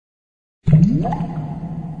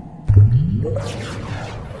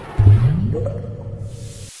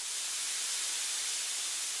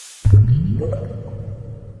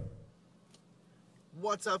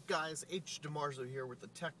What's up, guys? Hdemarzo here with the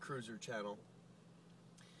Tech Cruiser channel.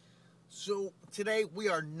 So today we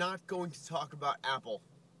are not going to talk about Apple.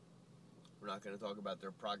 We're not going to talk about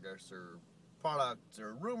their progress or products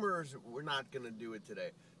or rumors. We're not going to do it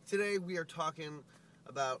today. Today we are talking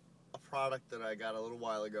about a product that I got a little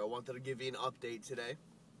while ago. I wanted to give you an update today.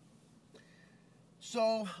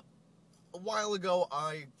 So a while ago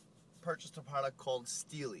I purchased a product called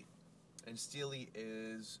Steelie. And Steelie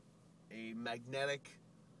is a magnetic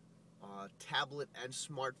tablet and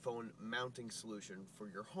smartphone mounting solution for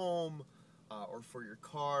your home or for your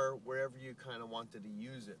car, wherever you kind of wanted to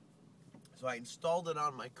use it. So I installed it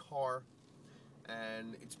on my car,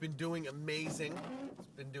 and it's been doing amazing. It's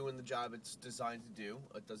been doing the job it's designed to do.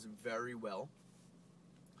 It does it very well.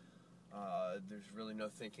 There's really no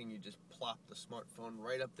thinking. You just plop the smartphone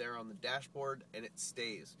right up there on the dashboard, and it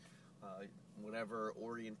stays. Whatever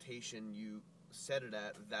orientation you set it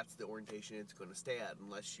at, that's the orientation it's going to stay at,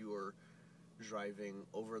 unless you're driving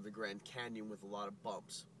over the Grand Canyon with a lot of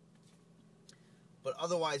bumps. But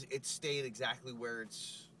otherwise, it stayed exactly where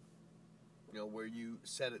it's, where you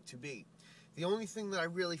set it to be. The only thing that I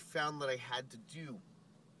really found that I had to do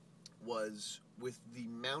was with the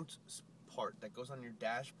mount part that goes on your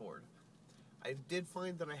dashboard. I did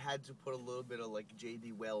find that I had to put a little bit of like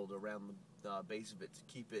JD weld around the base of it to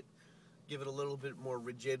give it a little bit more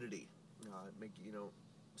rigidity. Make it,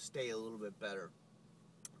 stay a little bit better.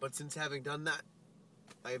 But since having done that,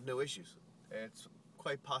 I have no issues. It's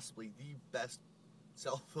quite possibly the best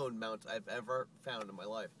cell phone mount I've ever found in my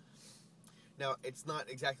life. Now, it's not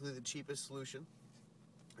exactly the cheapest solution.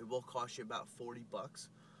 It will cost you about $40.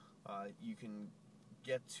 You can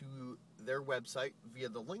get to their website via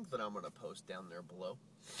the link that I'm going to post down there below.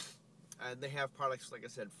 And they have products, like I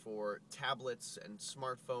said, for tablets and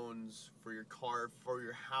smartphones, for your car, for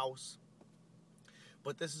your house.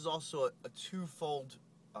 But this is also a twofold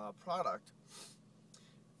product.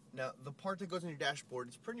 Now, the part that goes on your dashboard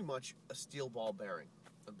is pretty much a steel ball bearing,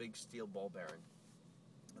 a big steel ball bearing.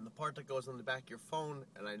 And the part that goes on the back of your phone,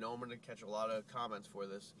 and I know I'm going to catch a lot of comments for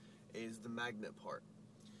this, is the magnet part.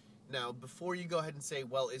 Now, before you go ahead and say,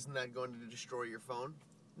 well, isn't that going to destroy your phone?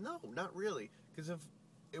 No, not really. Because if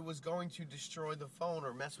it was going to destroy the phone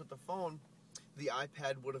or mess with the phone, the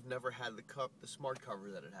iPad would have never had the smart cover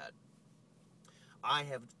that it had. I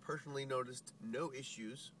have personally noticed no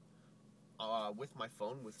issues with my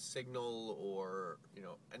phone, with signal or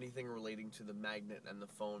anything relating to the magnet and the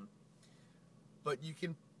phone. But you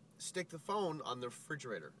can stick the phone on the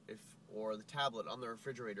refrigerator, or the tablet on the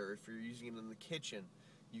refrigerator. If you're using it in the kitchen,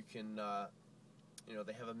 you can,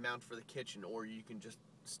 they have a mount for the kitchen, or you can just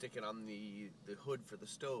stick it on the hood for the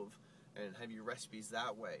stove and have your recipes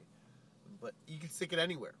that way. But you can stick it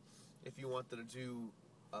anywhere. If you wanted to do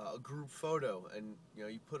a group photo, and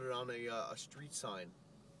you put it on a street sign,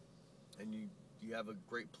 and you have a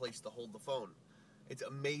great place to hold the phone. It's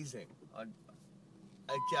amazing. I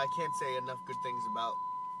can't say enough good things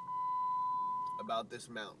about this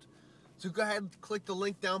mount. So go ahead and click the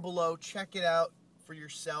link down below, check it out for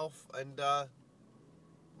yourself, and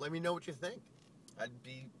let me know what you think. I'd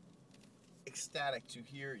be ecstatic to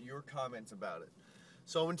hear your comments about it.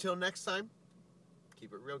 So until next time,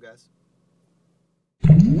 keep it real, guys.